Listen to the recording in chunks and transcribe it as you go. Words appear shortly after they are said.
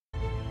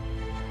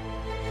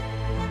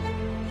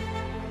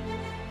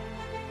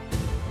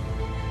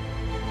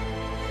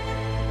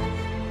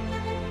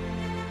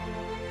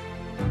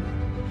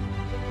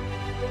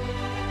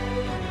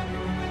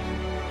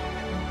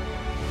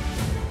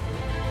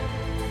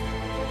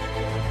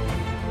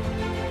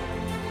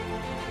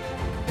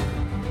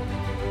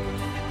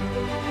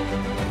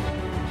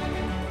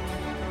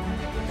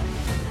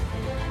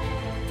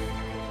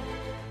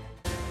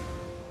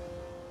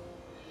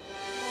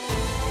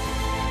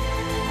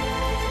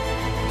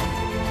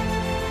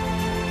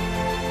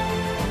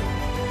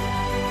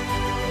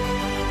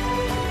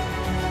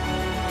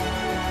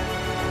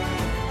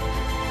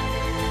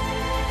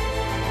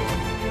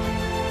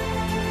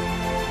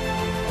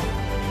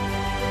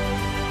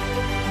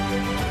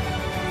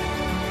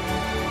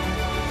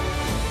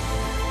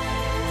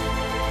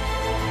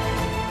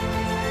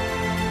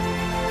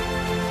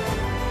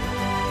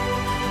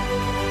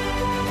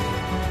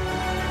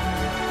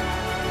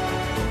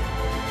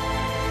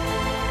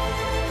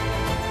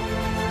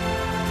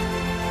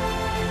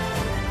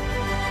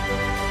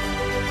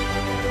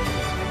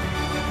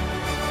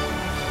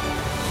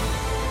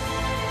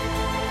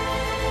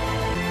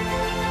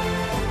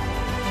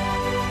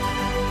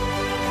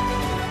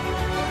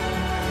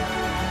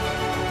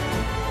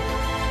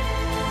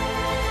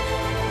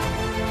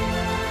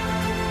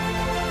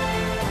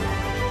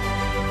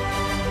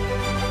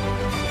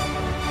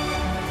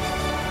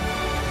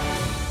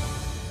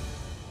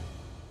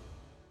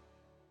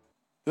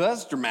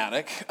That's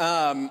dramatic.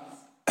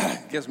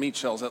 Gives me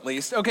chills at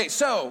least. Okay,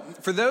 so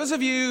for those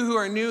of you who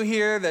are new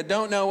here that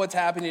don't know what's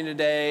happening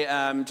today,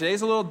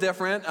 today's a little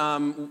different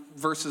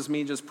versus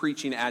me just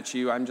preaching at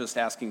you. I'm just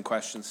asking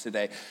questions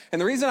today.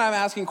 And the reason I'm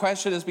asking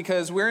questions is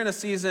because we're in a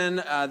season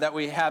that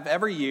we have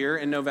every year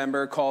in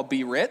November called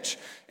Be Rich.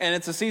 And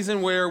it's a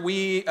season where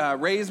we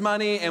raise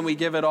money and we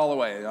give it all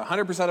away.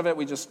 100% of it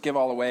we just give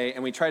all away.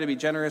 And we try to be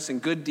generous in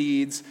good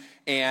deeds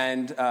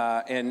and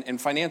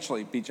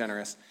financially be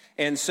generous.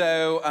 And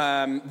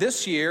so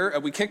this year,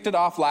 we kicked it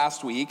off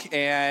last week,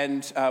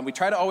 and we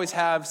try to always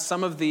have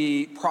some of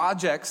the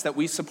projects that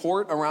we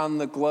support around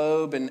the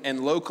globe and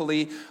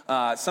locally,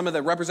 some of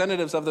the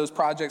representatives of those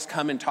projects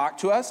come and talk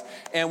to us.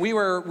 And we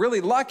were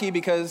really lucky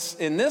because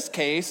in this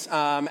case,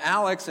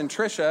 Alex and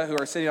Trisha, who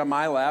are sitting on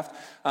my left,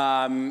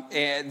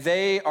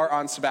 they are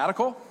on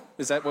sabbatical.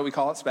 Is that what we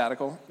call it,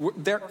 sabbatical?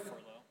 They're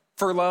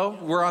furlough.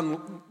 We're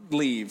on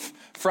leave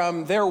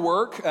from their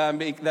work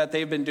that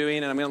they've been doing,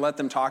 and I'm going to let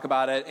them talk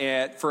about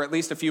it for at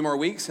least a few more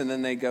weeks, and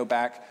then they go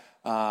back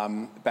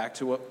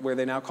to where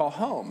they now call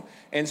home.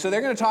 And so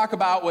they're going to talk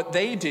about what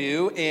they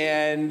do,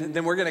 and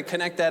then we're going to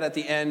connect that at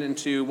the end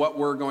into what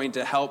we're going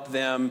to help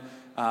them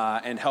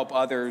and help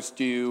others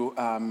do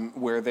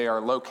where they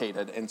are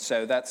located. And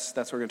so that's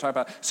what we're going to talk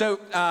about. So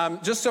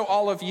just so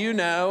all of you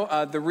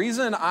know, the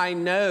reason I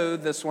know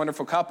this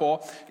wonderful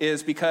couple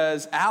is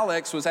because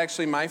Alex was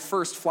actually my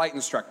first flight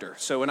instructor.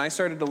 So when I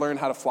started to learn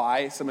how to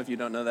fly, some of you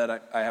don't know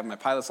that I have my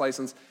pilot's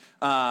license.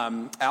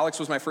 Alex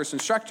was my first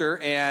instructor,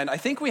 and I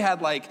think we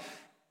had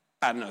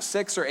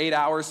 6 or 8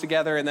 hours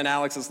together, and then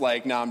Alex is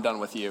like, no, I'm done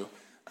with you.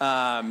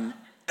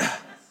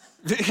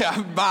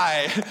 Yeah,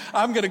 bye.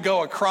 I'm going to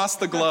go across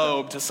the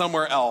globe to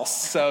somewhere else.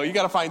 So you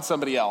got to find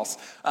somebody else.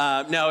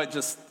 No,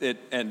 it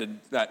ended.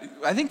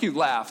 I think you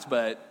laughed,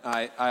 but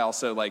I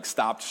also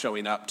stopped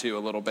showing up too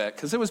a little bit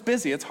because it was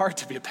busy. It's hard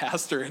to be a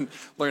pastor and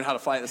learn how to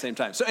fly at the same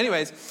time. So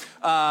anyways,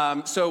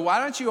 so why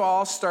don't you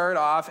all start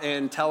off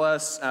and tell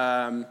us,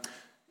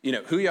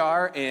 who you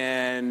are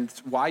and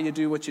why you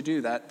do what you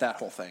do, that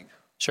whole thing.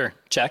 Sure.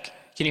 Check.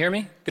 Can you hear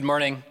me? Good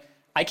morning.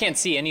 I can't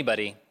see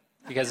anybody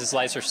because his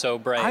lights are so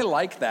bright. I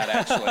like that,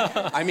 actually.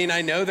 I mean,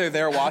 I know they're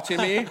there watching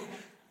me,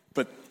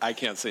 but I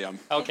can't see them.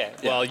 Okay.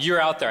 Yeah. Well, you're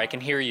out there. I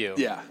can hear you.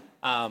 Yeah.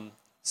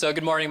 So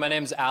good morning. My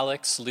name is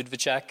Alex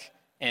Ludvicek,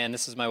 and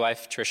this is my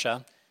wife,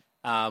 Trisha.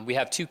 We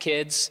have 2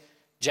 kids,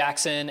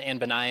 Jackson and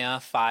Benaiah,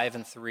 5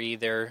 and 3.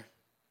 They're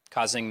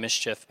causing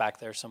mischief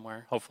back there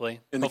somewhere, hopefully.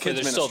 In the hopefully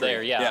kids' they're ministry. Still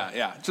there, yeah.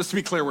 Yeah. Just to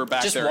be clear, we're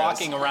back just there.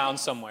 Just walking around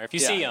somewhere. If you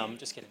see them,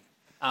 just kidding.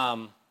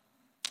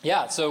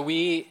 So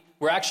we're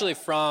actually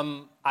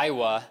from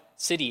Iowa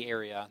City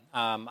area.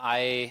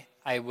 I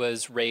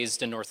was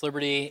raised in North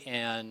Liberty,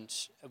 and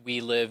we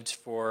lived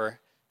for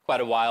quite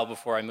a while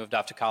before I moved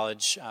off to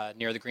college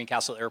near the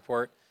Greencastle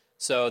Airport.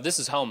 So this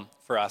is home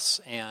for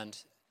us. And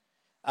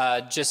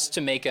just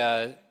to make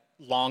a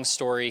long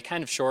story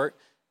kind of short,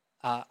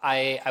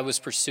 I was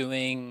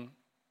pursuing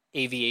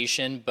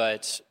aviation,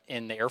 but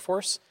in the Air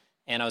Force,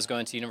 and I was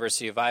going to the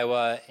University of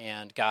Iowa,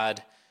 and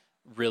God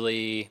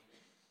really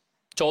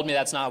told me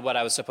that's not what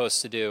I was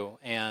supposed to do.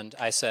 And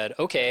I said,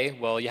 okay,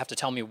 well, you have to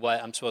tell me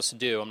what I'm supposed to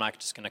do. I'm not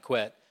just going to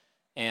quit.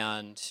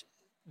 And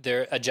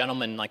a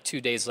gentleman 2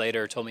 days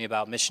later told me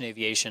about Mission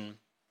Aviation,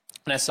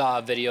 and I saw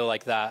a video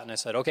like that, and I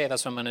said, okay,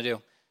 that's what I'm going to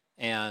do.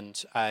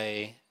 And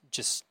I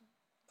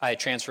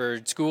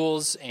transferred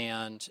schools,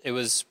 and it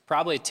was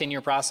probably a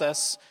 10-year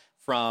process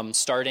from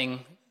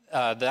starting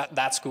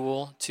that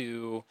school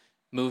to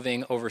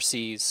moving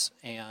overseas.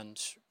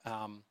 And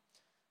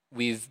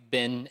we've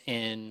been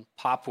in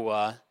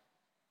Papua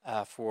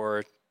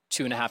for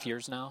 2.5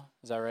 years now.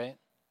 Is that right?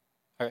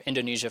 Or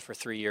Indonesia for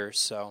 3 years.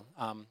 So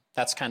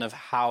that's kind of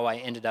how I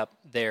ended up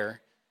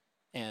there.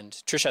 And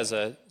Trisha has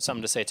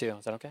something to say too.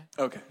 Is that okay?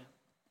 Okay.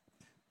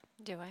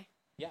 Do I?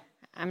 Yeah.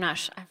 I'm not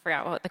sure. I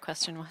forgot what the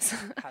question was.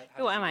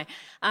 Who am I?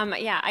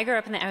 I grew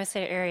up in the Iowa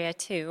City area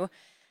too.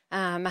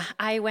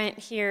 I went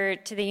here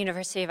to the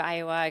University of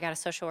Iowa. I got a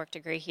social work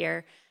degree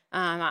here.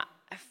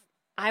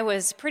 I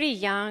was pretty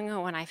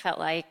young when I felt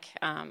like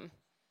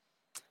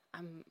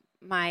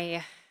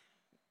my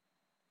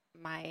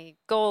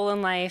goal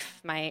in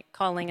life, my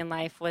calling in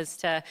life was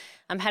to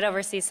head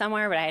overseas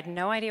somewhere, but I had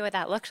no idea what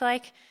that looked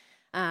like.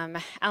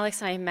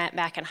 Alex and I met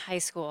back in high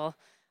school,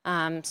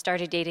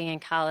 started dating in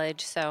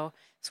college, so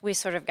we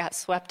sort of got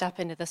swept up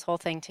into this whole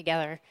thing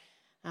together.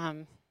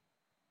 When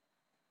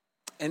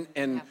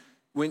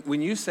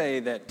you say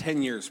that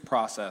 10 years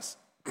process,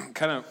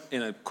 kind of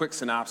in a quick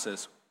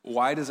synopsis,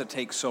 why does it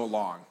take so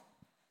long?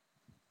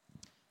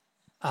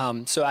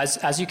 So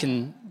as you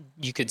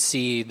could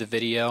see the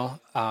video,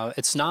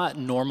 it's not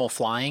normal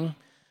flying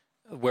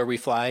where we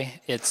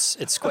fly.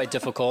 It's quite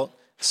difficult.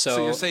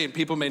 So you're saying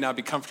people may not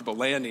be comfortable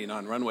landing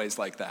on runways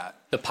like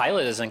that? The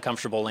pilot isn't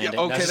comfortable landing.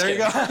 Yeah, okay, no, there you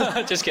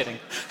go. Just kidding.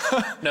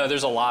 No,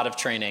 there's a lot of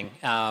training,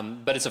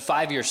 but it's a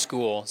 5-year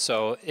school.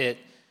 So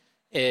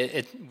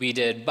we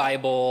did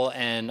Bible,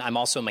 and I'm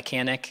also a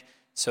mechanic.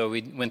 So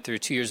we went through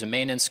 2 years of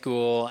maintenance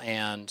school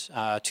and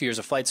 2 years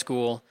of flight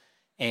school,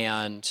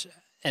 and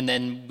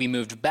then we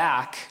moved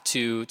back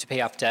to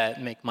pay off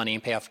debt, make money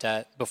and pay off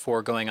debt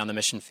before going on the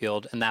mission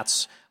field. And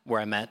that's where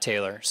I met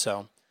Taylor.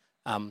 So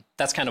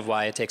that's kind of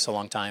why it takes a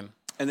long time.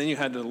 And then you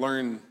had to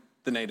learn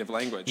the native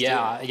language.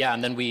 Yeah, too. yeah.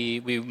 And then we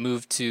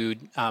moved to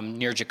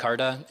near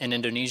Jakarta in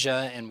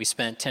Indonesia, and we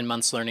spent 10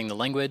 months learning the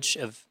language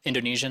of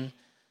Indonesian.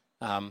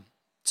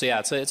 So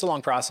yeah, it's a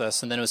long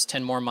process. And then it was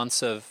 10 more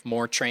months of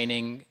more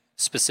training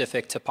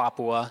specific to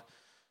Papua.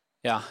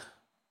 Yeah.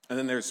 And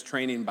then there's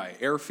training by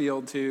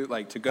airfield too,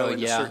 like to go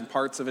into certain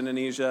parts of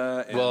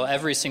Indonesia. Well,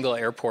 every single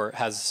airport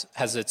has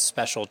its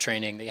special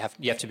training that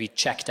you have to be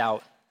checked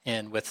out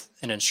in with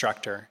an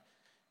instructor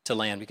to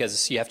land,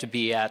 because you have to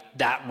be at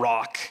that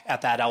rock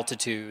at that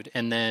altitude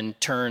and then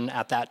turn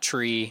at that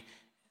tree.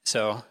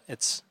 So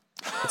it's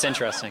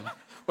interesting.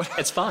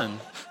 It's fun.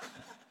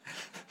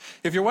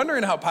 If you're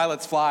wondering how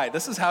pilots fly,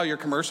 this is how your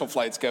commercial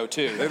flights go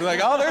too. They're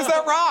like, oh, there's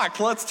that rock.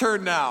 Let's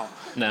turn now.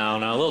 No,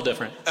 a little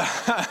different.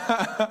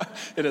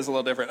 It is a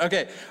little different.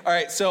 Okay, all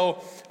right.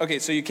 So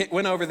you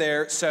went over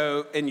there.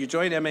 And you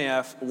joined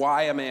MAF.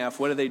 Why MAF?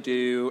 What do they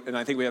do? And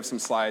I think we have some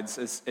slides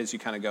as you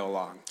kind of go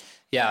along.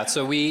 Yeah.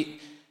 So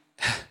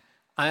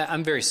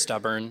I'm very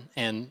stubborn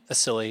and a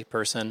silly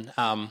person.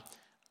 When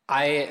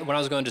I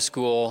was going to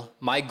school,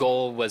 my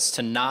goal was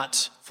to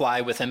not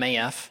fly with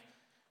MAF.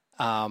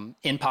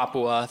 In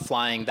Papua,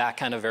 flying that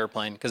kind of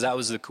airplane, because that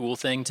was the cool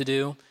thing to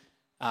do.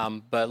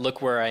 But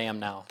look where I am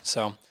now.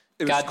 So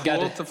it was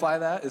cool to fly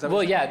that? Is that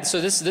well, yeah. So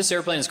this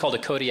airplane is called a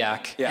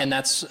Kodiak, and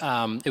that's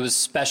it was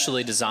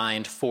specially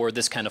designed for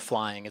this kind of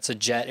flying. It's a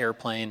jet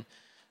airplane,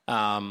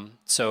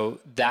 so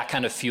that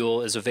kind of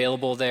fuel is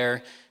available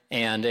there,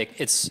 and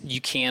you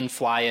can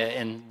fly it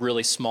in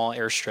really small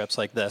airstrips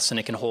like this,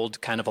 and it can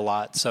hold kind of a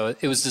lot. So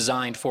it was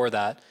designed for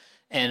that,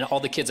 and all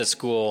the kids at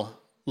school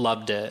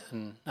loved it,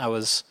 and I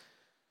was.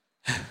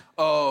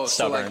 Oh,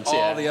 stubborn. So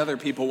like all the other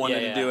people wanted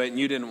to do it, and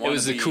you didn't want to. It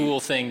was the cool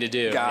thing to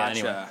do. Gotcha.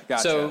 Anyway.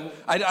 Gotcha. So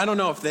I don't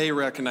know if they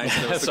recognize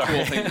it was the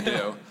cool thing to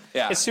do.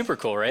 Yeah, it's super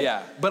cool, right?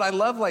 Yeah, but I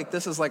love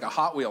this is like a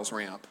Hot Wheels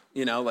ramp.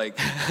 Like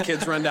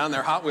kids run down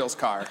their Hot Wheels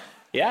car.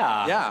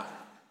 Yeah.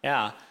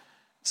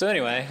 So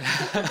anyway,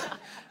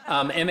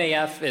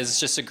 MAF is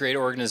just a great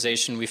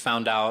organization. We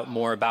found out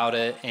more about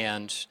it,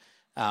 and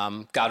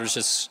God was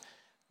just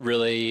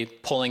really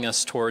pulling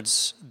us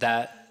towards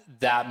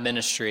that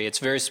ministry. It's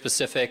very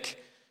specific.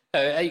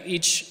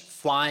 There's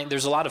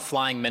a lot of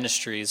flying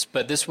ministries,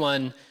 but this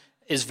one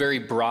is very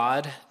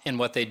broad in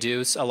what they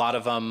do. A lot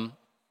of them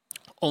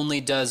only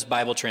does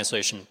Bible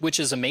translation, which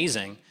is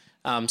amazing.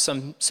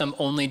 Some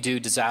only do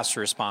disaster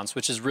response,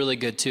 which is really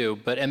good too.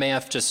 But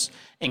MAF just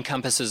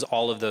encompasses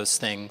all of those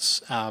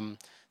things.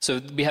 So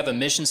we have a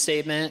mission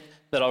statement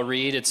that I'll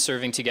read. It's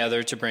serving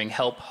together to bring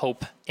help,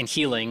 hope, and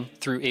healing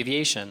through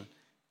aviation.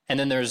 And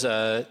then there's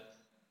a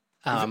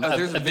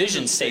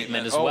vision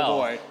statement as well. Oh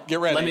boy, get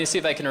ready. Let me see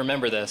if I can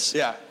remember this.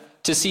 Yeah.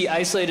 To see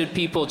isolated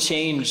people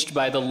changed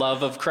by the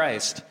love of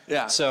Christ.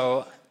 Yeah.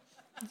 So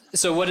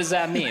what does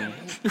that mean?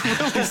 You're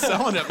really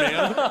selling it,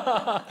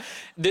 man.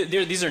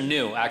 These are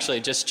new, actually,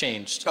 just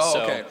changed.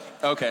 Oh,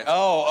 okay.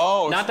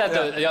 Oh. Not that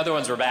the other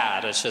ones were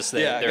bad. It's just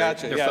they're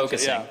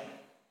focusing. Yeah.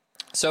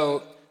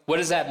 So what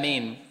does that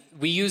mean?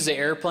 We use the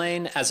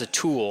airplane as a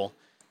tool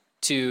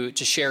to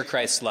share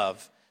Christ's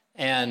love,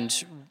 and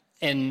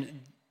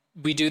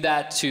we do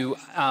that to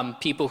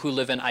people who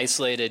live in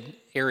isolated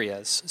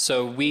areas.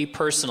 So we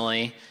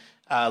personally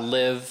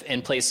live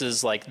in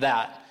places like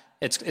that.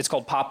 It's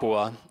called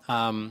Papua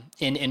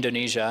in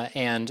Indonesia,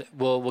 and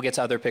we'll get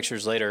to other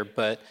pictures later.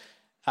 But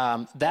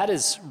that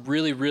is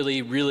really,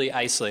 really, really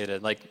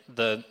isolated, like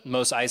the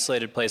most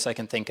isolated place I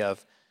can think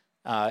of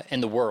in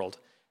the world.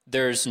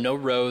 There's no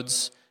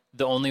roads.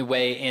 The only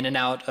way in and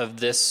out of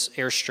this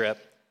airstrip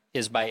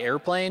is by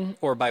airplane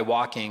or by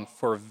walking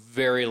for a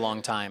very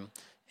long time.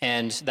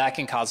 And that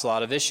can cause a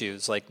lot of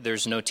issues, like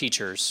there's no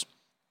teachers,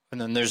 and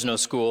then there's no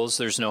schools,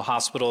 there's no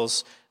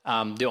hospitals.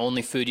 The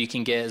only food you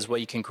can get is what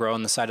you can grow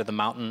on the side of the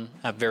mountain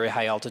at very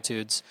high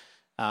altitudes.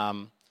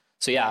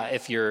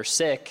 If you're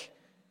sick,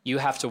 you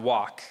have to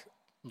walk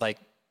like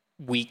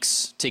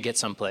weeks to get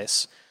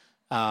someplace.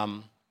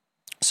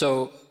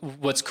 So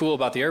what's cool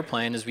about the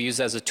airplane is we use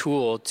it as a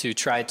tool to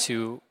try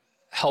to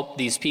help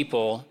these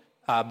people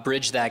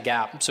bridge that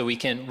gap. So we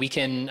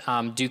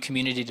can do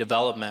community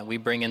development. We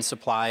bring in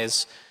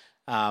supplies.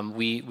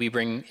 We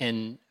bring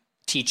in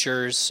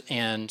teachers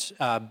and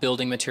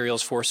building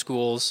materials for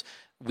schools.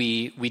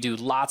 We do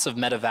lots of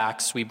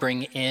medevacs. We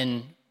bring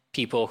in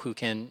people who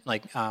can,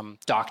 like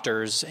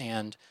doctors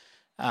and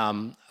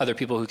other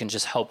people who can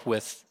just help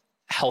with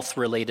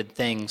health-related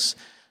things.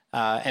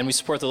 And we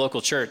support the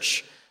local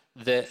church.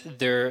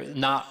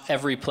 Not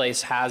every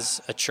place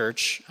has a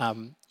church.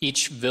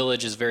 Each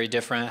village is very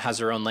different, has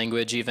their own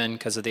language even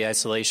because of the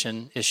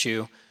isolation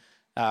issue.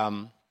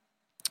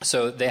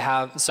 So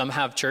some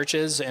have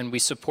churches, and we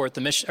support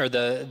the mission or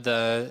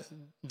the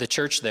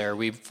church there.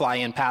 We fly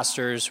in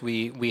pastors.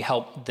 We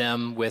help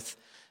them with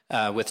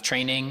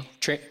training.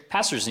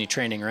 Pastors need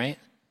training, right?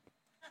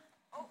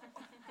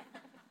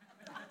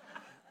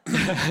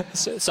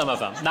 Some of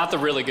them, not the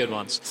really good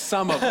ones.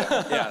 Some of them,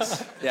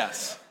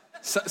 yes.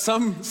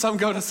 Some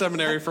go to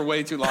seminary for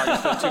way too long and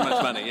spend too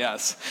much money,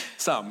 yes,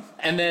 some.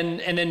 And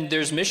then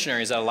there's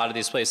missionaries at a lot of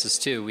these places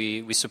too.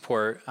 We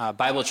support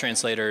Bible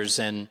translators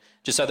and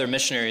just other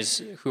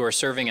missionaries who are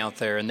serving out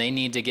there, and they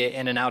need to get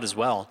in and out as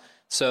well.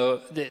 So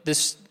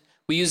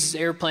we use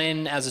this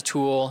airplane as a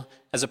tool,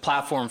 as a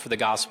platform for the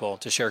gospel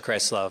to share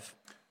Christ's love.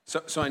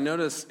 So I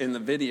noticed in the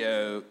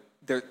video,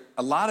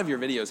 a lot of your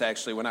videos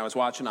actually, when I was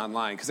watching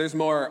online, because there's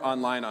more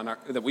online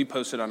that we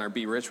posted on our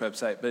Be Rich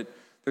website, but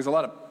there's a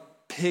lot of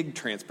pig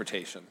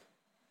transportation.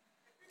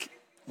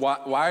 Why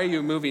are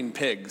you moving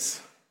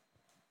pigs?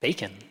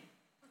 Bacon.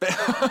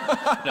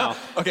 No.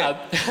 Okay.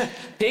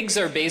 Pigs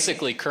are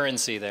basically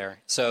currency there.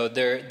 So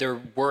they're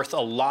worth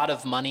a lot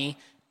of money,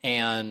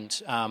 and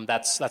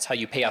that's how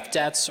you pay off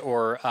debts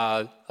or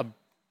a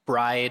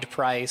bride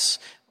price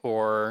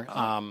or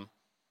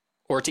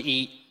to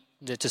eat,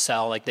 to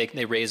sell. Like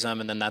they raise them,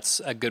 and then that's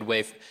a good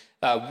way.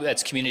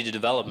 That's community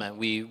development.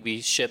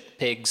 We ship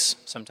pigs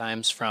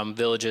sometimes from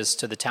villages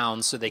to the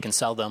towns so they can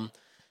sell them,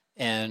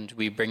 and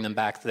we bring them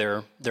back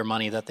their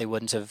money that they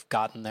wouldn't have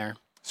gotten there.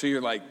 So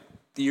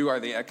you are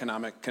the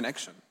economic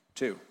connection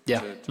too.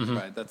 Yeah. To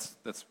provide.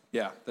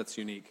 That's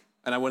unique.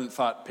 And I wouldn't have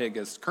thought pig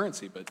as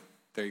currency, but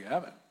there you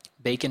have it.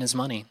 Bacon is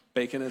money.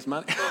 Bacon is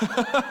money.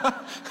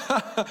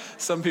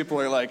 Some people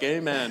are like,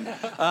 amen.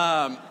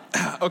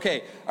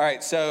 Okay. All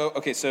right. So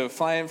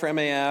flying for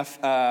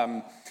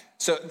MAF.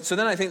 So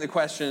then I think the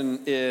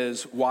question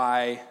is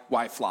why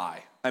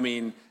fly? I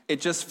mean, it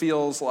just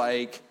feels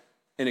like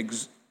even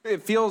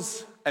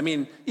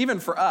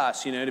for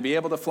us, to be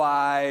able to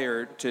fly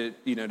or to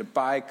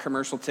buy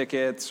commercial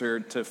tickets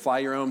or to fly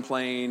your own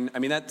plane, I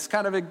mean, that's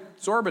kind of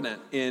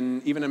exorbitant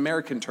in even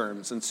American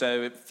terms. And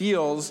so it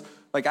feels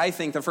like, I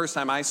think the first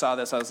time I saw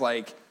this, I was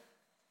like,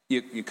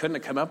 you couldn't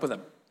have come up with a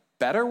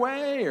better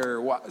way, or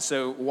what?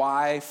 So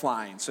why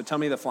flying? So tell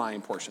me the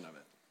flying portion of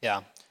it.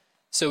 Yeah.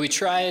 So we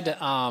tried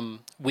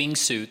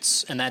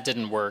wingsuits, and that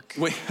didn't work.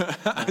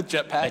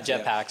 Jetpacks?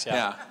 Jetpacks,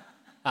 yeah.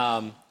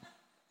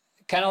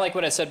 Kind of like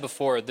what I said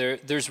before,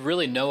 there's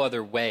really no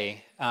other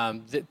way.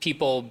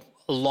 People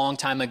a long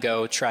time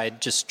ago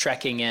tried just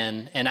trekking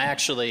in, and I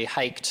actually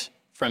hiked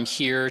from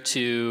here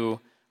to,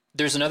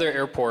 there's another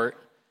airport,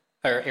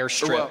 or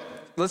airstrip. Well,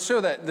 let's show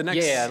that, the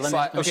next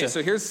slide. Okay,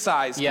 so here's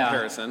size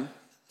comparison.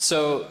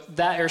 So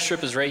that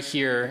airstrip is right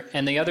here,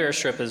 and the other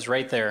airstrip is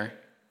right there.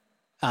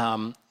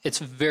 It's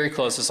very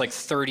close. It's like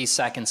 30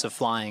 seconds of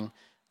flying.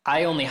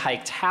 I only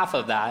hiked half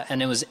of that,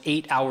 and it was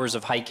 8 hours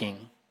of hiking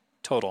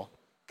total.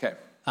 Okay.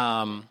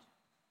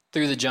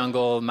 Through the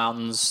jungle,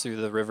 mountains, through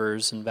the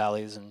rivers and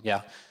valleys, and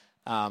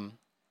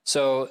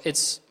so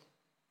it's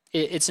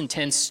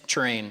intense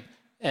terrain.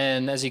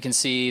 And as you can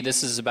see,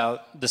 this is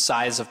about the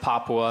size of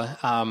Papua.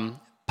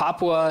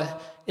 Papua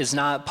is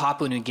not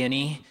Papua New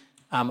Guinea.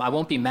 I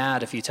won't be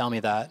mad if you tell me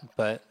that,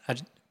 but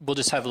we'll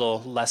just have a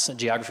little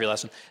geography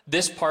lesson.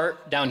 This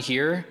part down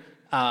here,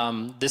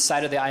 this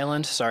side of the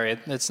island, sorry,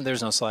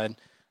 there's no slide.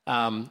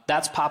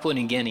 That's Papua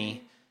New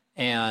Guinea,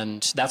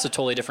 and that's a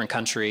totally different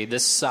country.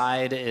 This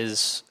side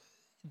is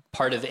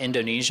part of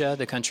Indonesia,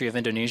 the country of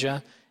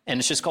Indonesia, and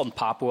it's just called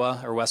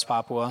Papua or West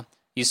Papua.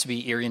 Used to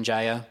be Irian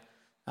Jaya.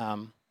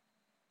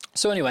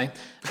 So anyway,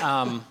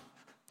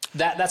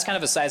 that's kind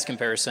of a size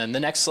comparison. The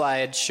next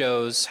slide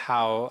shows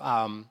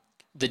how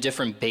the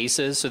different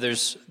bases. So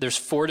there's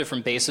 4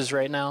 different bases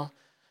right now.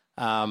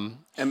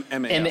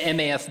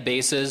 MAF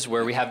bases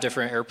where we have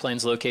different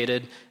airplanes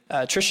located.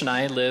 Trisha and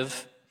I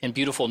live in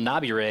beautiful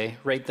Nabire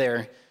right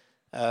there.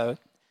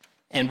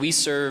 And we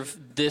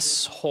serve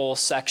this whole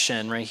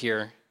section right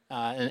here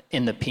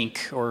in the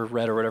pink or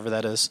red or whatever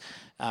that is.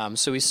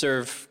 So we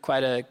serve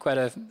quite a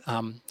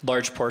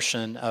large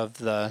portion of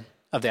the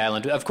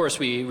island. Of course,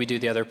 we do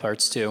the other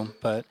parts too.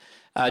 But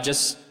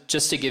just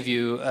to give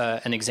you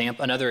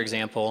another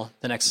example,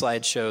 the next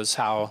slide shows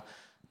how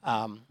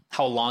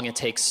long it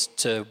takes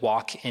to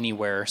walk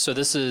anywhere. So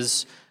this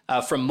is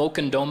from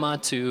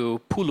Mokondoma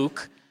to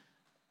Puluk.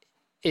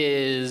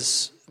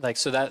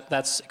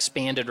 That's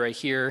expanded right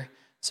here.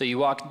 So you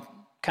walk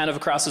kind of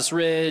across this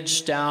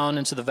ridge, down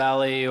into the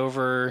valley,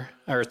 over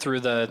or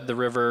through the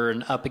river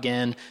and up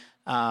again.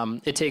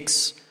 It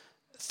takes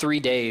 3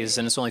 days,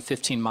 and it's only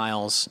 15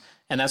 miles.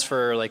 And that's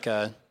for like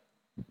a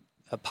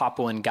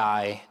Papuan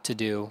guy to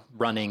do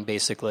running,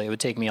 basically. It would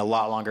take me a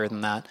lot longer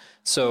than that.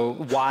 So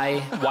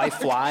why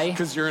fly?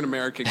 Because you're an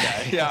American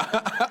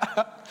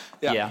guy.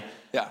 Yeah.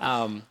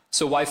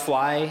 So why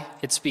fly?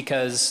 It's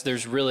because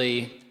there's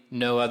really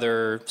no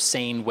other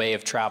sane way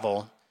of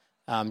travel.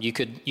 You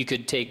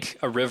could take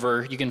a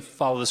river. You can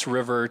follow this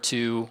river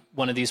to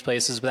one of these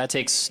places, but that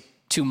takes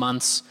 2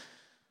 months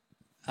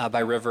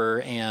by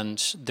river,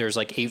 and there's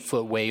like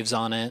 8-foot waves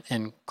on it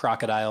and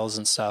crocodiles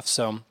and stuff.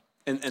 So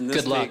and this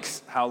good luck.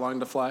 Takes how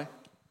long to fly?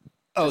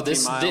 Oh,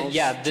 this 2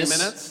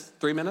 minutes?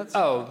 3 minutes?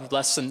 Oh,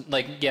 less than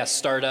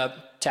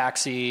startup,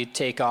 taxi,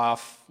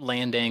 takeoff,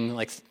 landing,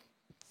 like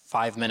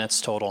 5 minutes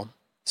total.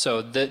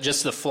 So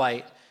just the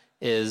flight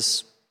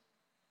is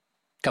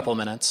a couple of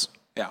minutes.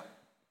 Yeah.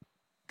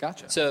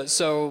 Gotcha.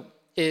 So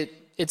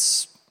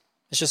it's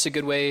just a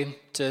good way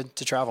to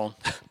travel.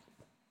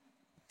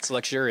 It's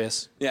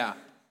luxurious. Yeah.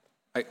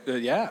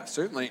 Yeah,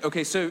 certainly.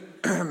 Okay, so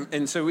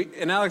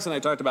and Alex and I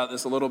talked about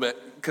this a little bit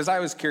because I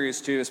was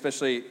curious too,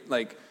 especially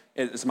like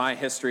as my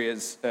history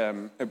as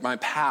my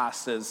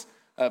past as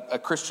a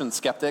Christian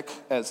skeptic,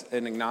 as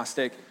an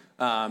agnostic.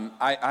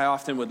 I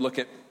often would look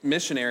at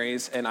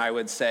missionaries and I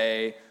would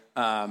say,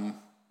 there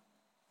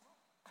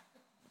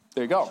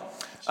you go.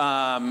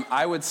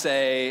 I would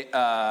say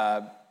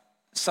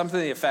something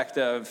to the effect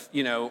of,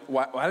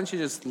 why don't you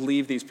just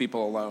leave these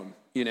people alone?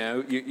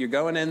 You're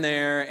going in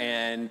there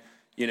and,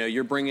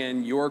 you're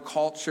bringing your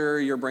culture,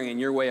 you're bringing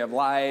your way of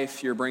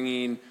life, you're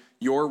bringing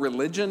your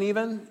religion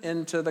even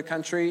into the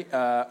country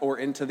or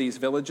into these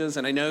villages.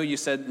 And I know you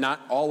said not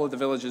all of the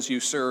villages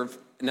you serve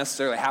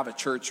necessarily have a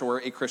church or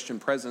a Christian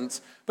presence,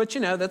 but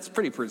that's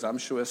pretty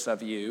presumptuous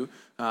of you.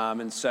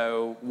 And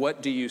so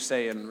what do you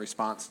say in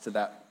response to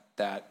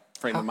that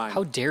frame of mind?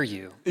 How dare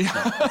you? No,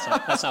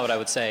 that's not what I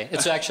would say.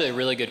 It's actually a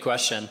really good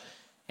question.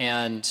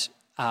 And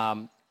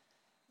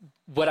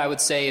what I would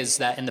say is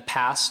that in the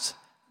past,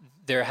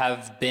 there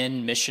have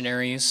been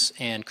missionaries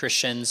and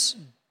Christians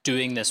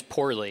doing this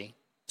poorly.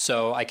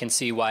 So I can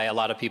see why a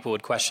lot of people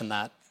would question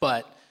that.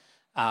 But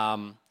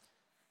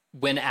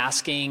when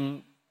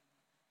asking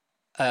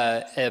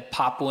a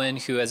Papuan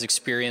who has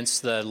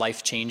experienced the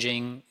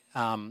life-changing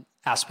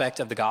aspect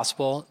of the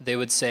gospel, they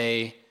would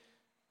say,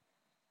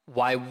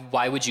 why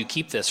would you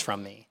keep this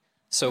from me?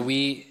 So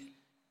we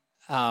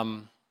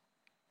bring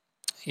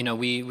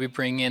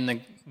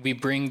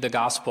the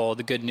gospel,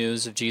 the good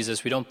news of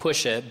Jesus. We don't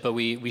push it, but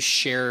we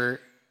share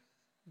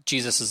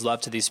Jesus'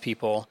 love to these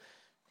people,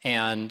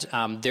 and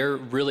they're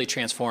really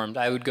transformed.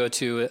 I would go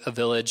to a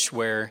village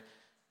where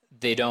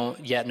they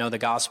don't yet know the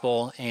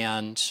gospel,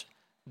 and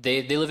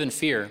they live in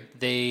fear.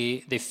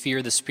 They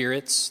fear the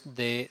spirits.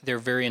 They're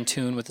very in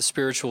tune with the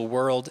spiritual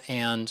world,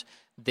 and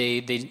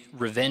they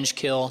revenge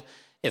kill.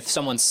 If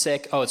someone's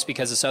sick, it's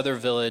because this other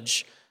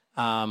village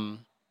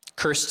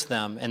cursed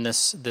them, and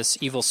this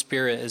evil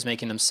spirit is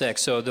making them sick.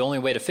 So the only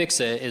way to fix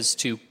it is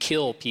to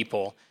kill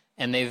people,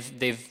 and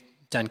they've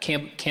done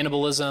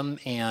cannibalism,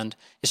 and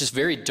it's just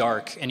very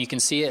dark, and you can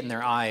see it in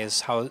their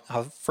eyes how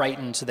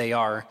frightened they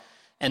are.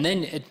 And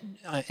then,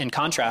 in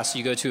contrast,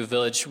 you go to a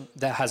village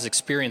that has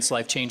experienced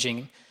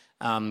life-changing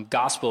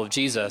gospel of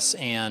Jesus,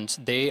 and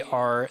they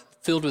are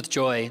filled with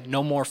joy,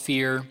 no more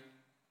fear,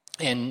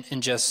 and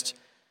just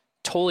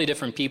totally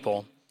different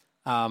people.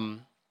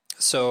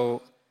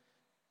 So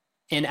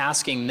in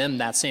asking them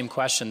that same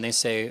question, they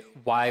say,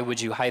 why would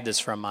you hide this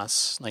from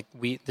us? Like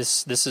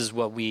this is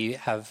what we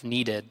have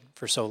needed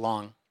for so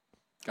long.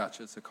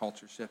 Gotcha, it's a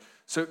culture shift.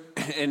 So,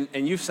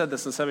 and you've said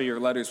this in some of your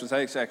letters, which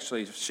I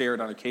actually shared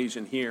on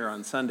occasion here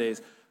on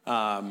Sundays,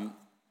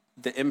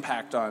 the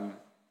impact on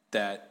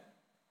that,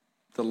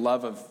 the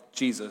love of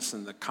Jesus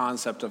and the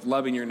concept of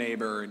loving your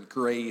neighbor and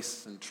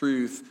grace and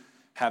truth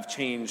have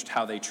changed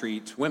how they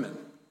treat women.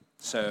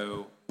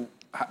 So,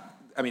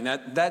 I mean,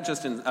 that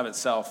just in of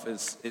itself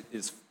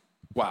is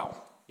wow.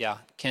 Yeah.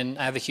 Can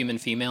I have a human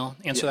female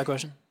answer that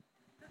question?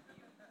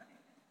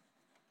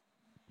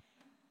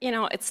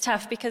 It's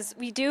tough because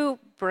we do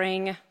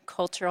bring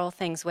cultural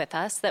things with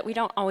us that we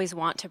don't always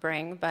want to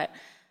bring. But,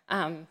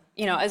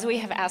 as we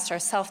have asked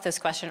ourselves this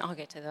question, I'll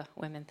get to the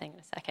women thing in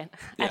a second.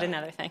 Add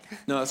another thing.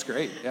 No, that's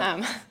great.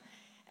 Yeah.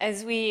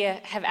 As we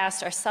have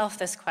asked ourselves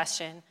this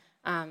question,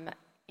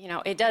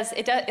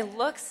 it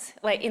looks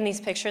like in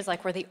these pictures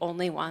like we're the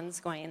only ones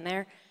going in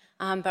there.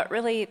 But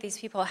really, these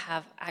people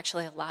have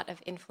actually a lot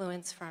of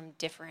influence from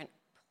different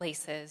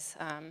places,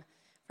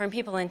 from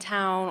people in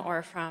town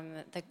or from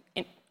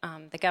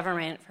the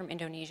government, from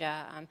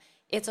Indonesia.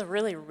 It's a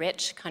really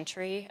rich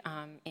country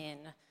in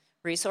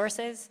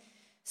resources.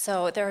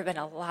 So there have been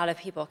a lot of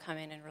people come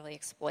in and really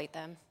exploit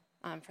them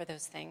for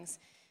those things.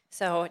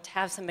 So to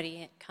have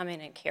somebody come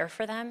in and care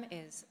for them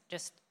is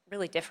just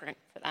really different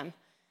for them.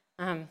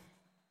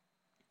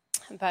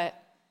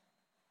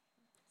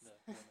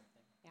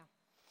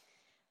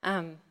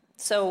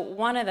 So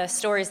one of the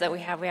stories that we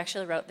have, we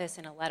actually wrote this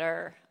in a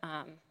letter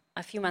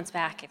a few months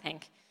back, I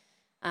think.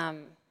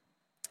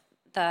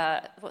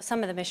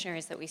 Some of the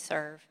missionaries that we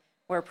serve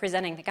were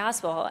presenting the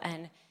gospel,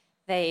 and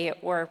they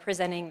were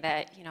presenting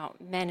that,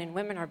 men and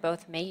women are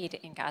both made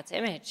in God's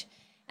image.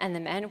 And the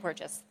men were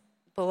just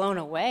blown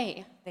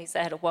away. They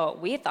said, well,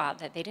 we thought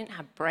that they didn't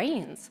have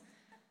brains.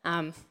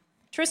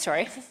 True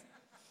story.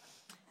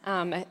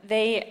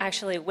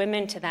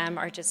 Women to them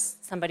are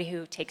just somebody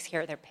who takes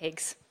care of their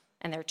pigs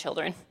and their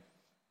children.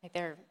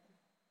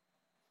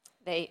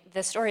 The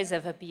stories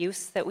of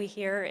abuse that we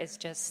hear is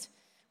just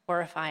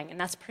horrifying, and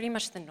that's pretty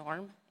much the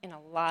norm in a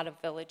lot of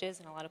villages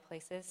and a lot of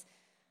places.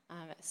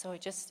 So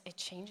it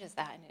changes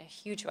that in a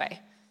huge way.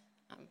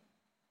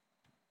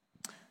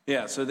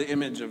 So the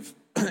image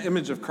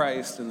of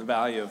Christ and the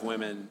value of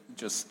women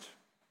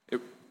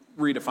it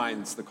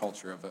redefines the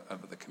culture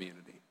of the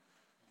community.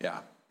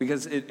 Yeah,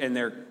 because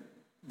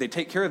they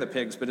take care of the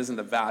pigs, but isn't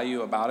the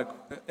value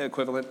about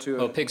equivalent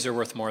to? Pigs are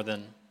worth more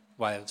than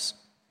wives.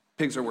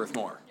 Pigs are worth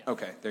more. Yeah.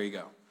 Okay, there you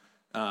go.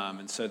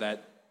 And so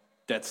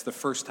that's the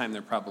first time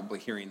they're probably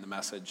hearing the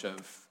message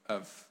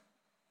of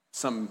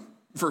some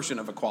version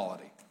of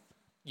equality.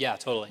 Yeah,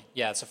 totally.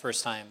 Yeah, it's the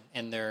first time.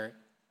 And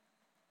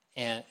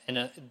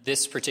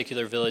this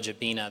particular village of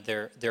Bina,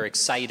 they're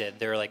excited.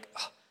 They're like,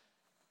 oh,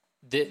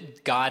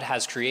 God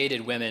has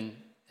created women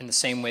in the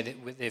same way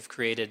that they've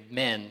created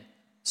men.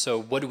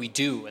 So what do we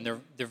do? And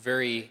they're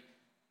very,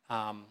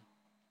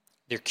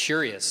 they're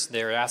curious.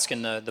 They're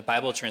asking the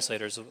Bible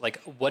translators,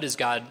 like, what is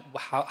God?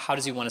 How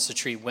does He want us to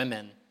treat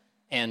women?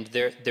 And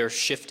they're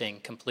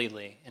shifting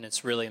completely, and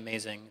it's really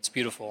amazing. It's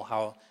beautiful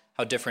how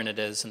different it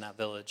is in that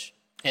village,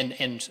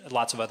 and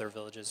lots of other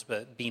villages,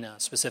 but Bina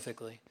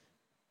specifically,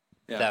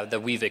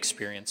 that we've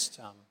experienced.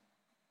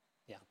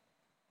 Yeah.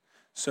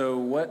 So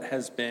what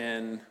has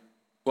been?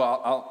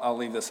 Well, I'll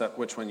leave this up.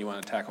 Which one you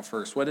want to tackle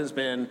first? What has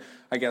been,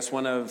 I guess,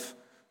 one of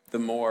the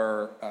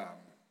more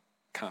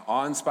kind of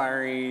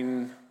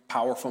awe-inspiring,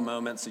 powerful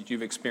moments that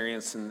you've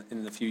experienced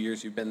in the few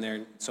years you've been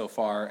there so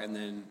far, and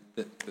then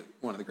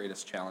one of the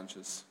greatest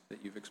challenges that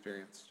you've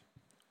experienced?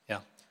 Yeah.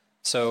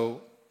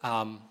 So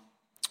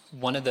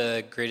one of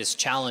the greatest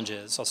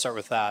challenges, I'll start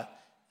with that.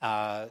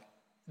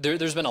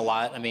 There's been a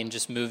lot. I mean,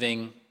 just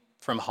moving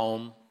from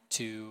home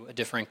to a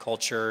different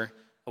culture,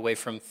 away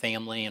from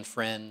family and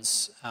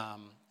friends.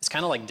 It's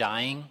kind of like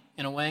dying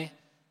in a way.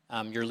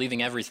 You're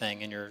leaving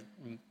everything and you're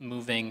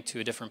moving to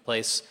a different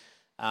place.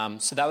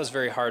 So that was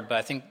very hard, but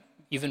I think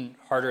even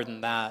harder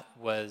than that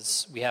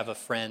was we have a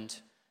friend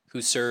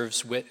who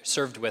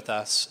served with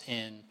us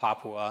in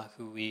Papua,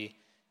 who we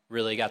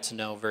really got to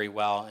know very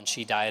well, and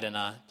she died in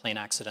a plane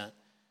accident,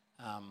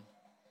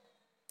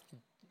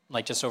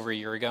 like just over a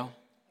year ago.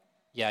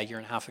 Yeah, a year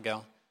and a half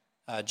ago,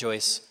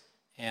 Joyce,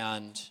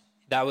 and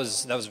that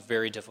was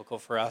very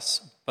difficult for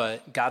us.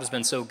 But God has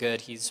been so good.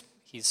 He's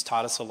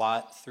taught us a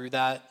lot through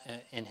that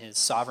in His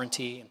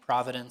sovereignty and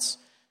providence,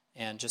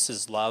 and just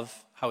His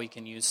love, how He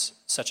can use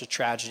such a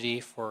tragedy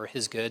for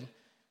His good.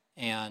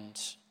 And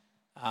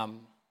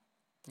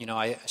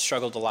I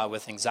struggled a lot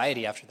with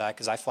anxiety after that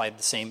because I fly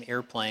the same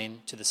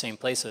airplane to the same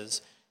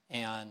places,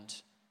 and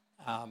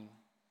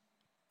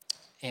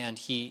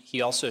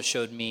he also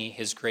showed me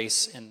His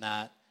grace in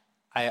that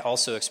I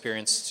also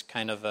experienced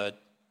kind of a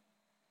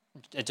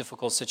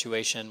difficult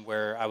situation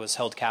where I was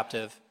held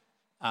captive,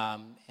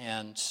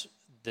 and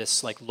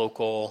this like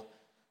local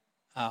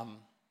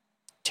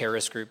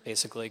terrorist group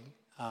basically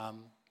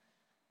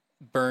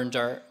burned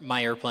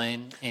my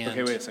airplane. And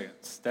okay, wait a second.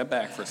 Step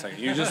back for a second.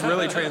 You just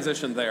really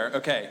transitioned there.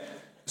 Okay,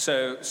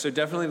 so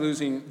definitely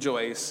losing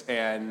Joyce,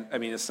 and I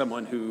mean, as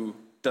someone who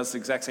does the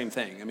exact same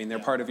thing. I mean, they're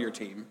part of your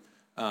team,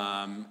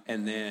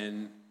 and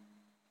then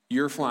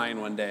you're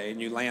flying one day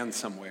and you land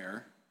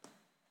somewhere,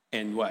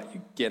 and what?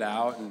 You get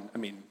out, and I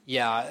mean.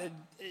 Yeah,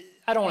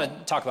 I don't want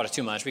to talk about it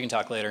too much. We can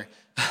talk later.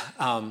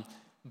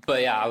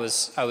 But yeah, I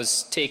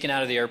was taken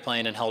out of the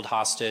airplane and held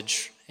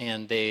hostage,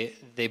 and they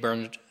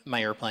burned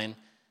my airplane.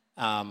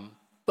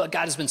 But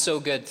God has been so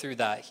good through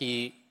that.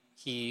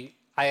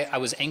 I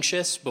was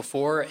anxious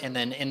before, and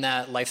then in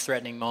that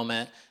life-threatening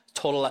moment,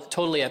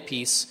 totally at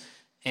peace,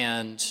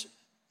 and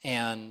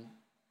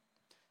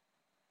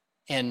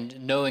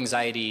no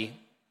anxiety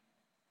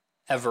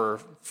ever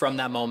from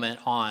that moment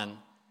on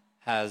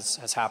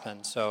has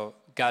happened. So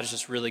God is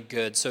just really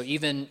good. So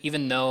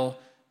even though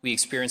we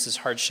experience these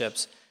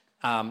hardships,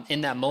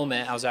 in that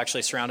moment, I was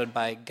actually surrounded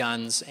by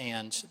guns.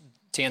 And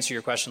to answer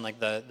your question, like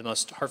the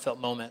most heartfelt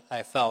moment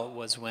I felt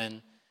was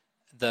when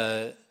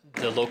the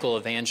local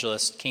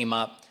evangelist came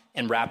up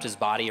and wrapped his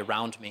body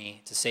around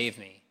me to save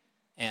me.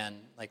 And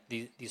like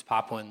these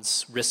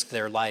Papuans risked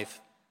their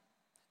life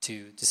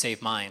to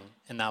save mine.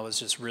 And that was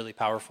just really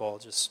powerful,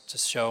 just to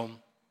show,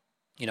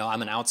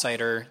 I'm an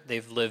outsider.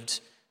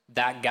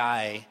 That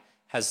guy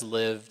has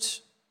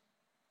lived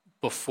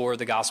before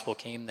the gospel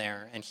came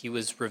there, and he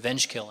was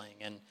revenge killing,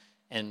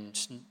 and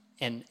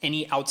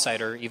any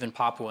outsider, even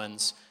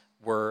Papuans,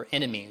 were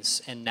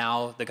enemies. And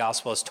now the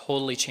gospel has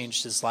totally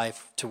changed his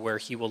life to where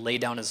he will lay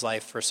down his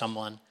life for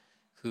someone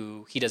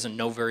who he doesn't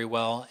know very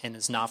well and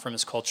is not from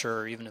his culture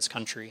or even his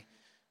country.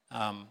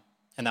 And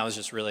that was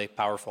just really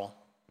powerful.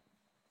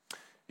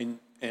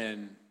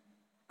 And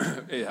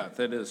yeah,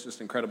 that is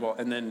just incredible.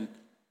 And then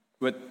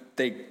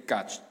they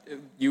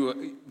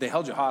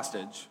held you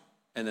hostage,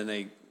 and then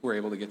they were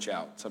able to get you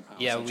out somehow.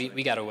 Yeah,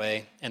 we got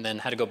away, and then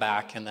had to go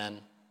back, and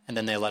then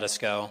they let us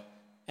go,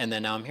 and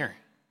then now I'm here.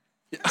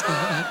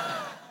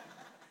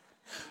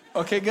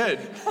 Okay, good.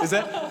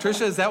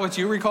 Trisha, is that what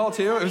you recall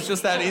too? It was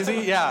just that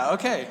easy? Yeah,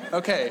 okay.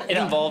 It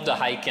involved a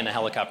hike and a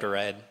helicopter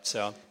ride,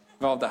 so.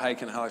 Involved a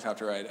hike and a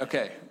helicopter ride.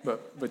 Okay,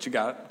 but you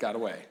got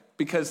away.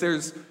 Because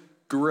there's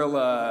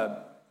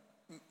guerrilla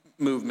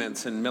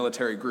movements and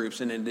military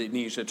groups in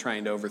Indonesia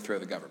trying to overthrow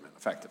the government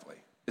effectively.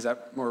 Is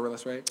that more or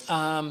less right?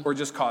 Or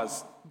just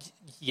cause?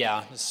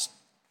 Yeah, just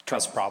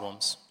cause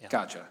problems. Yeah.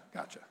 Gotcha.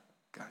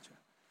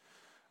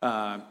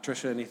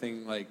 Trisha,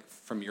 anything like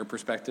from your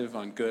perspective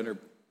on good or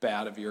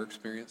bad of your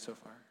experience so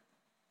far?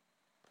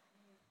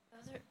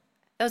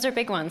 Those are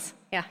big ones,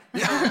 yeah.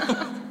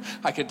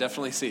 I could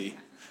definitely see.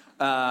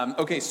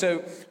 Okay,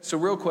 so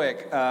real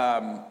quick.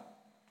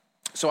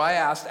 So I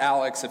asked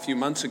Alex a few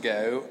months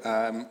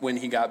ago when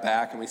he got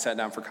back, and we sat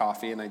down for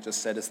coffee, and I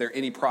just said, is there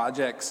any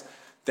projects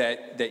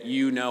that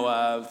you know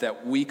of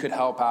that we could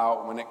help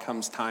out when it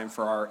comes time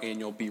for our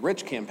annual Be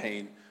Rich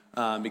campaign?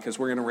 Because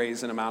we're going to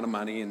raise an amount of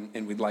money,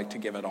 and we'd like to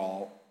give it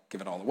all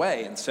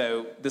away. And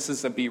so this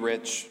is a Be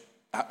Rich,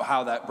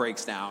 how that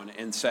breaks down.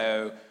 And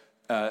so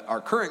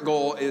our current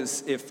goal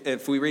is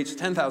if we reach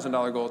the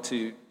 $10,000 goal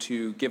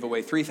to give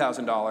away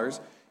 $3,000.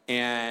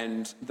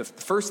 And the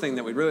first thing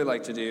that we'd really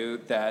like to do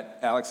that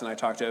Alex and I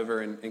talked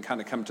over and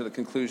kind of come to the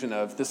conclusion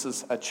of this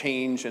is a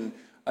change and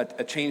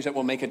a change that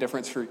will make a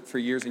difference for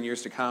years and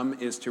years to come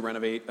is to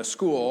renovate a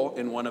school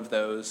in one of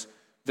those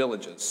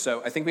villages.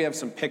 So I think we have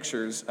some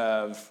pictures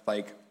of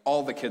like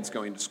all the kids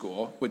going to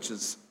school,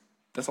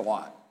 that's a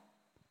lot.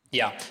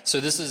 Yeah, so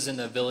this is in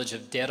the village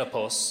of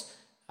Derapos.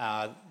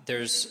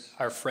 There's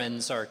our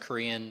friends, our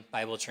Korean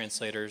Bible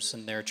translators,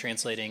 and they're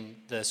translating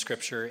the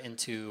scripture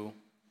into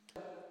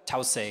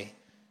Tausay.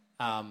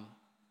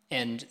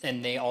 And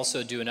they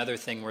also do another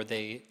thing where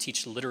they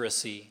teach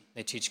literacy.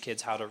 They teach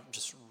kids how to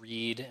just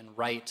read and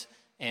write,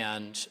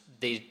 and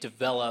they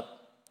develop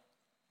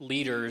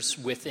leaders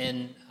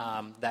within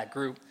that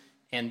group.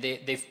 And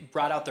they've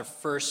brought out their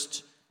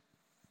first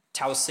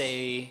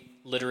Tausay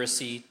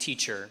literacy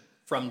teacher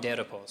from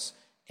Derapos.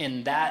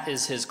 And that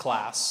is his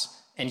class.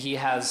 And he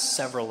has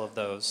several of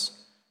those.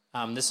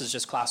 This is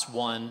just class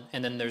 1.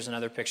 And then there's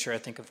another picture, I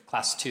think, of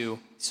class 2.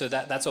 So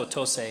that's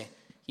Otose.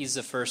 He's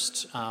the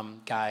first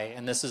guy.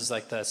 And this is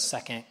like the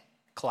second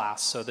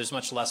class. So there's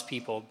much less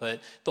people.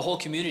 But the whole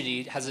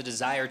community has a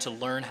desire to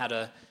learn how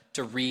to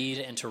read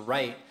and to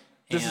write.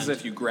 This is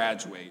if you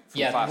graduate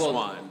from class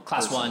 1.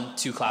 Class 1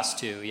 to class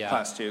 2, yeah.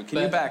 Class 2. Can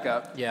you back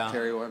up, yeah.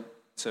 Terry,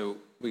 so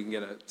we can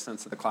get a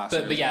sense of the class?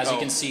 But yeah, as you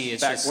can see,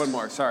 it's just... One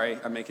more. Sorry,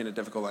 I'm making it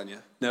difficult on you.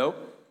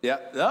 Nope. Yeah.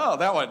 Oh,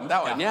 that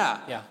one, yeah.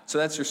 Yeah. So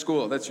that's your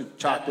school. That's your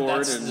chalkboard.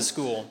 That's and the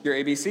school. Your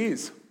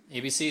ABCs.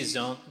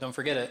 ABCs, don't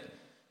forget it.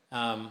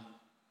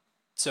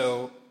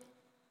 So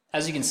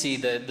as you can see,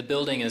 the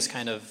building is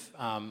kind of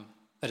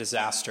a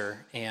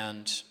disaster,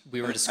 and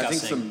we were discussing... I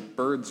think some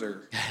birds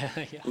are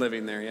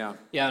living there, yeah.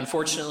 Yeah,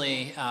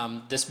 unfortunately,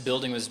 this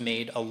building was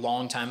made a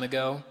long time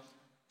ago,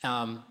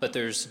 but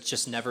there's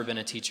just never been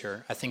a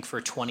teacher. I think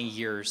for 20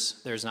 years,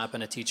 there's not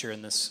been a teacher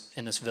in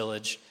this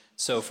village.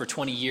 So for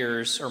 20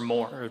 years or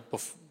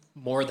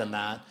more than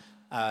that,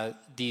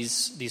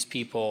 these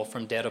people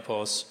from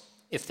Derapos,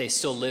 if they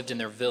still lived in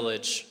their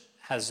village,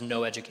 has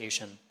no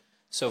education.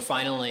 So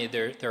finally,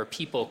 there are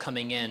people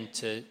coming in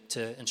to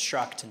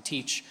instruct and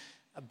teach,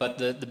 but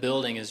the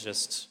building is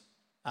just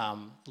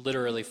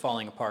literally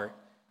falling apart.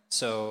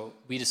 So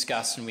we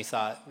discussed and we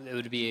thought it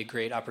would be a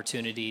great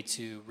opportunity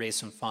to raise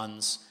some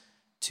funds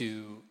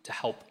to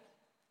help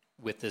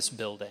with this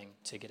building,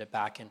 to get it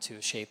back into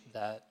a shape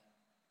that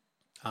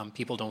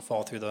people don't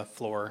fall through the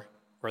floor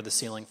or the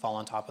ceiling fall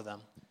on top of them.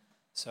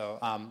 So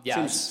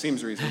yeah.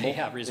 Seems reasonable.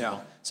 Yeah, reasonable.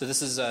 Yeah. So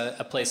this is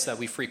a place that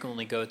we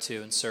frequently go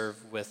to and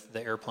serve with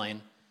the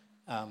airplane.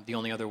 The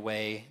only other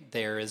way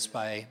there is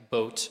by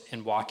boat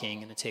and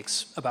walking, and it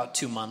takes about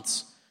 2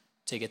 months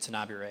to get to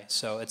Nabire.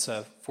 So it's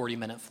a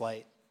 40-minute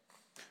flight.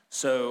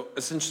 So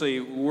essentially,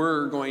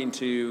 we're going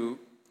to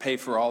pay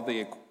for all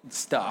the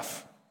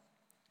stuff.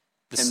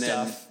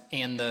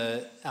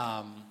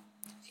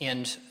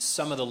 And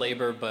some of the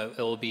labor, but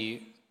it will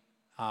be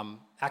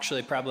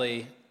actually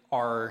probably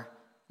our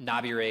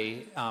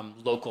Nabire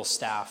local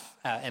staff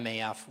at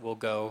MAF will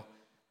go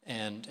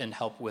and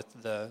help with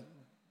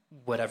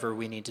whatever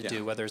we need to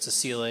do, whether it's the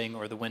ceiling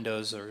or the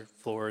windows or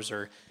floors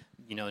or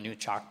a new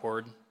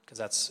chalkboard, because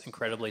that's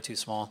incredibly too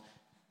small.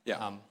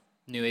 Yeah.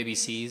 New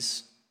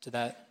ABCs, did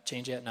that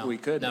change yet? No. We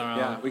could. No.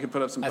 Yeah, we could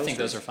put up some posters. I think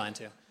those are fine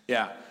too.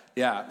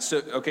 Yeah.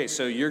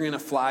 So you're going to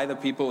fly the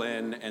people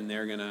in, and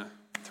they're going to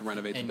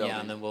renovate the building.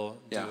 Yeah, and then we'll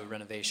do a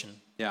renovation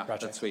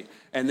project. That's sweet.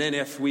 And then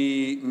if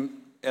we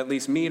at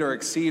least meet or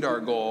exceed our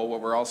goal, what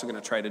we're also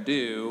going to try to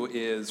do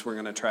is we're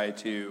going to try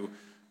to,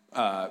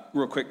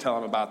 real quick, tell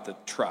them about the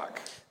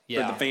truck.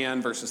 Yeah. Or the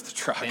van versus the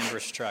truck. Van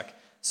versus truck.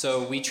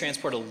 So we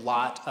transport a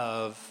lot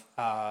of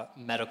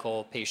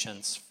medical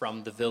patients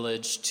from the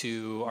village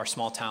to our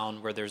small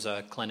town where there's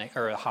a clinic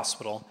or a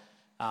hospital.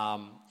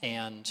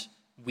 And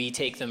we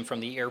take them from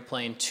the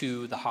airplane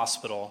to the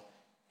hospital.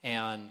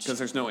 And because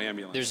there's no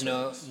ambulance. There's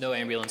no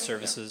ambulance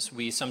services. Yeah.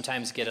 We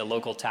sometimes get a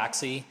local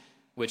taxi,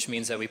 which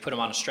means that we put them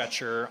on a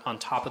stretcher on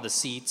top of the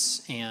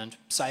seats and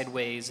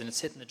sideways, and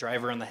it's hitting the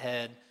driver on the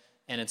head,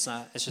 and it's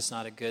just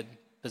not a good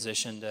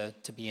position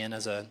to be in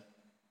as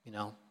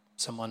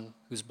someone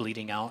who's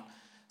bleeding out.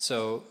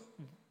 So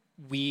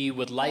we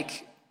would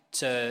like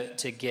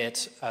to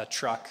get a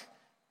truck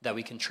that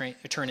we can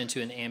turn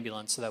into an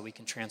ambulance so that we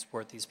can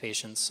transport these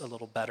patients a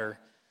little better.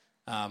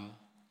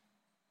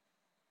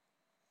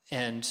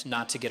 And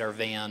not to get our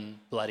van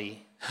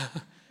bloody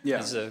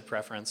is a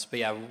preference. But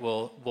yeah,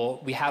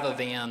 we have a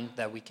van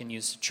that we can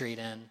use to trade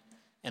in,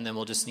 and then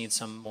we'll just need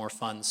some more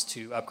funds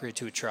to upgrade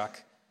to a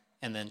truck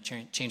and then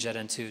change that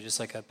into just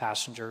like a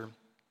passenger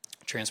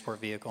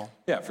transport vehicle.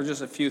 Yeah, for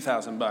just a few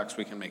 $1,000s,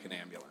 we can make an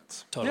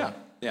ambulance. Totally.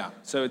 Yeah.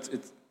 So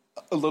it's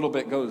a little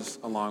bit goes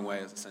a long way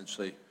is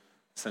essentially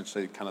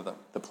kind of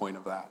the point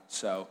of that.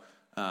 So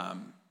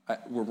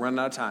we're running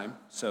out of time.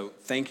 So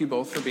thank you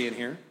both for being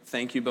here.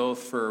 Thank you both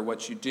for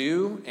what you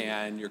do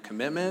and your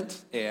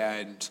commitment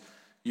and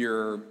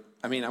your,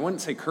 I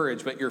wouldn't say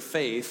courage, but your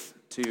faith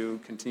to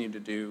continue to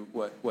do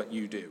what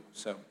you do.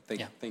 So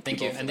thank you.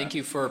 And thank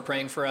you for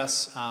praying for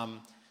us.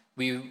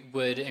 We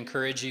would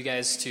encourage you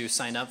guys to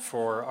sign up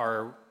for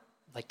our,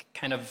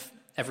 kind of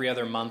every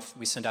other month,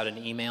 we send out an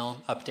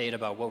email update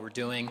about what we're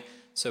doing.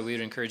 So we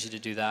would encourage you to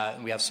do that.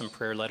 And we have some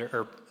prayer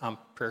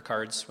prayer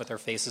cards with our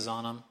faces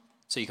on them,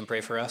 so you can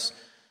pray for us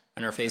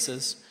and our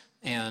faces.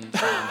 And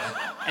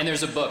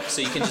there's a book,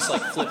 so you can just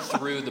flip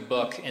through the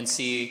book and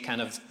see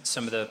kind of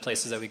some of the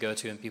places that we go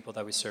to and people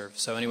that we serve.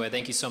 So anyway,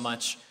 thank you so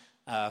much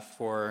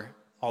for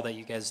all that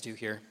you guys do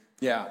here.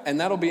 Yeah, and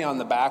that'll be on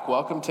the back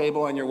welcome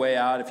table on your way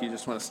out if you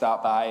just want to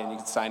stop by, and you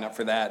can sign up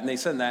for that. And they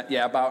send that,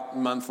 about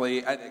monthly,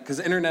 because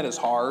internet is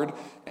hard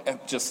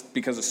just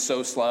because it's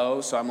so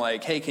slow. So I'm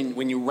like, hey,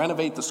 when you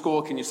renovate the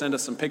school, can you send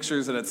us some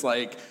pictures? And it's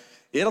like,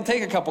 it'll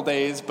take a couple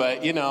days,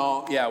 but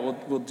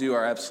we'll do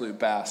our absolute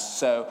best.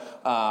 So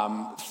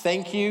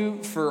thank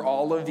you for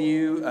all of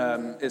you,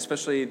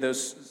 especially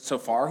those so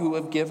far who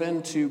have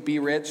given to Be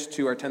Rich,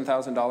 to our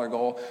 $10,000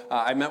 goal.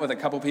 I met with a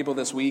couple people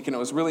this week, and it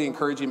was really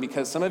encouraging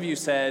because some of you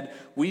said,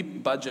 we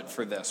budget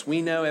for this.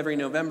 We know every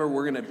November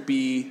we're going to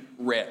be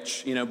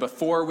rich.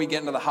 Before we get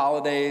into the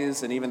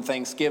holidays and even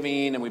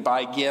Thanksgiving and we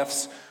buy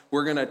gifts,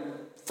 we're going to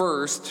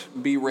first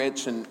be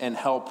rich and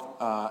help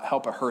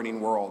a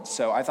hurting world.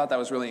 So I thought that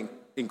was really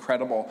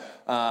incredible.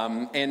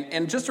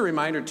 And just a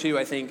reminder too,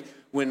 I think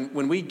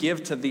when we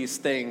give to these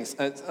things,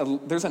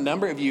 there's a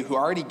number of you who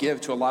already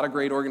give to a lot of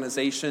great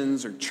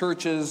organizations or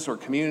churches or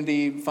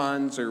community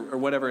funds or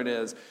whatever it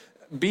is.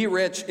 Be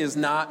Rich is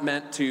not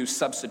meant to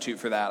substitute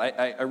for that.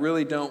 I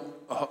really don't.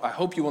 I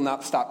hope you will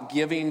not stop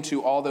giving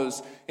to all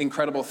those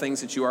incredible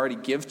things that you already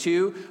give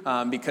to,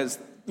 because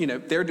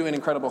they're doing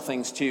incredible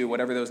things too,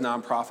 whatever those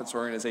nonprofits or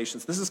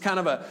organizations. This is kind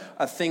of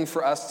a thing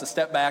for us to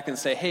step back and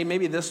say, hey,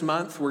 maybe this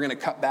month we're going to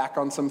cut back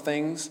on some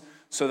things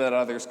so that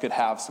others could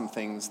have some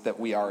things that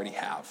we already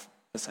have,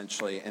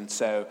 essentially. And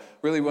so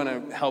really want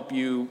to help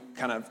you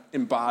kind of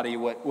embody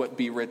what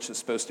Be Rich is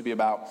supposed to be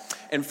about.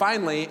 And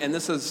finally, and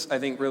this is, I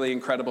think, really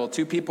incredible,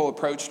 2 people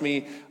approached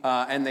me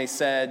and they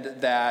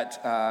said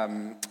that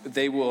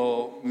they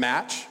will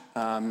match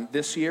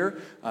this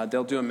year.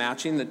 They'll do a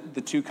matching.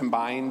 The 2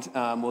 combined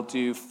will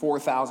do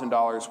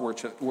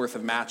 $4,000 worth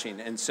of matching.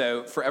 And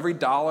so for every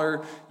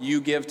dollar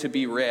you give to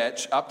Be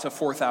Rich, up to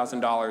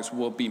 $4,000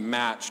 will be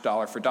matched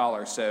dollar for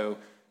dollar. So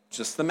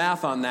just the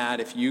math on that,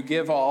 if you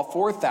give all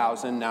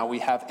 $4,000, now we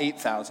have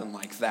 $8,000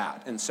 like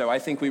that. And so I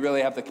think we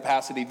really have the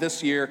capacity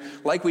this year,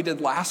 like we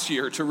did last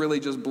year, to really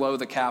just blow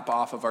the cap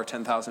off of our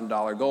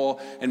 $10,000 goal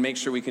and make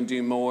sure we can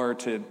do more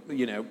to,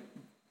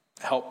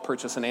 help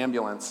purchase an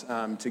ambulance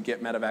to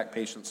get medevac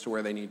patients to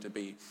where they need to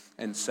be.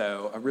 And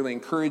so I really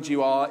encourage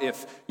you all,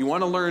 if you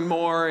want to learn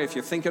more, if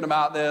you're thinking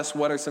about this,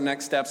 what are some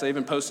next steps? I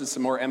even posted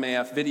some more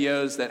MAF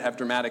videos that have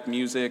dramatic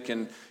music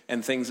and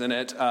things in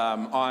it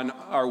on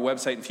our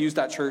website,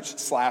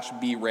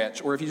 infuse.church/Be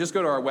Rich. Or if you just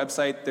go to our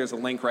website, there's a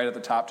link right at the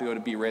top to go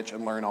to Be Rich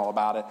and learn all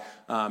about it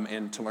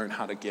and to learn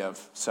how to give.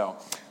 So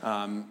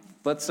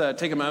let's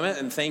take a moment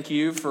and thank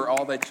you for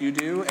all that you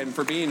do and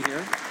for being here.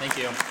 Thank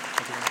you.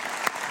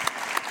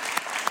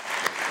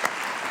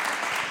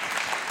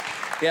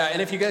 Yeah,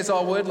 and if you guys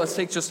all would, let's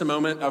take just a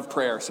moment of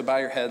prayer. So bow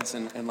your heads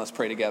and let's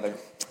pray together.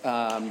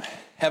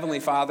 Heavenly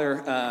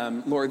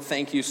Father, Lord,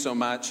 thank you so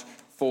much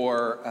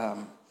for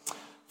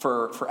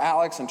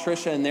Alex and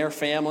Trisha and their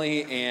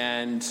family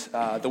and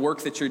the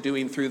work that you're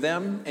doing through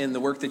them and the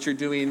work that you're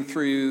doing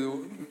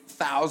through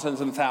thousands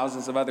and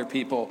thousands of other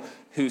people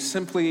who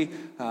simply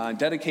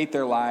dedicate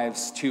their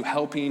lives to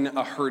helping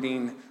a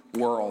hurting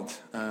world.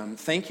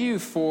 Thank you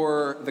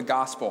for the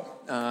gospel.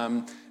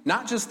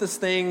 Not just this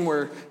thing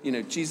where,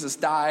 Jesus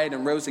died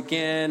and rose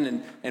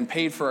again and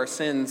paid for our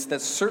sins.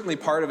 That's certainly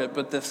part of it,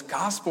 but this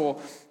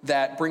gospel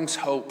that brings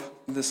hope,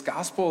 this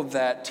gospel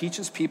that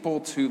teaches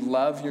people to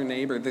love your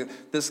neighbor,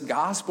 this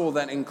gospel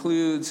that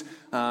includes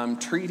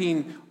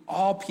treating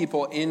all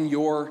people in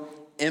your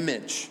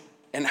image,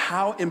 and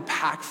how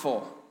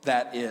impactful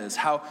that is,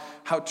 how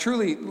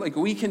truly,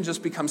 we can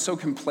just become so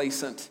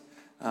complacent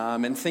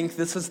and think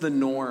this is the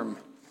norm,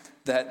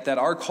 that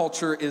our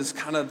culture is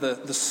kind of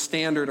the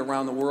standard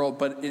around the world,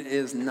 but it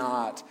is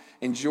not.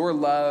 And your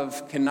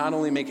love can not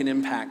only make an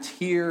impact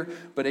here,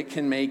 but it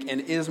can make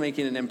and is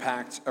making an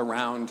impact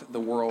around the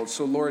world.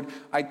 So Lord,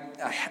 I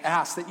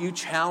ask that you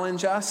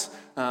challenge us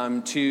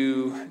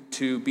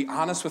to be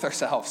honest with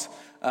ourselves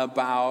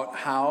about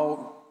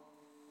how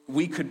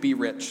we could be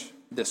rich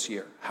this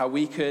year, how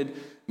we could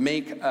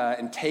make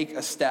and take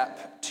a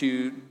step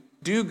to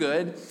do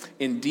good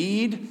in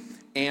deed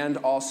and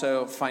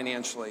also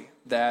financially.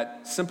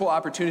 that simple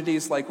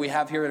opportunities like we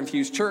have here at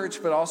Infused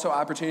Church, but also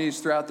opportunities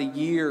throughout the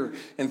year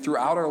and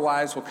throughout our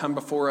lives will come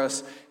before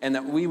us, and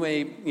that we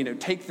may,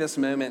 take this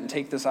moment and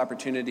take this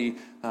opportunity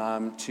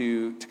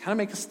to kind of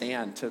make a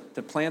stand, to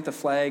plant the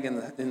flag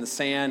in the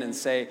sand and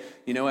say,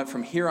 you know what,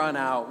 from here on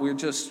out, we're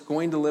just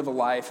going to live a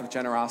life of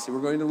generosity.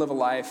 We're going to live a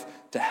life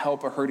to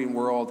help a hurting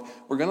world.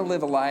 We're going to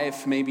live a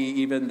life maybe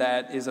even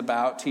that is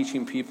about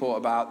teaching people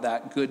about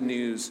that good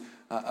news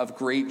of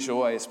great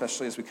joy,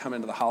 especially as we come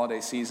into the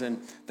holiday season,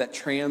 that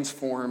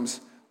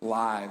transforms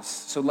lives.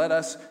 So let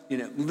us,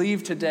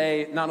 leave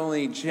today not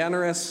only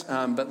generous,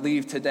 but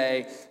leave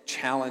today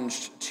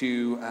challenged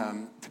to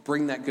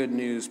bring that good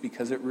news,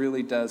 because it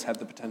really does have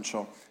the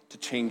potential to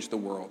change the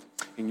world.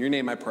 In your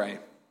name I pray,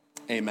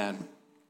 amen.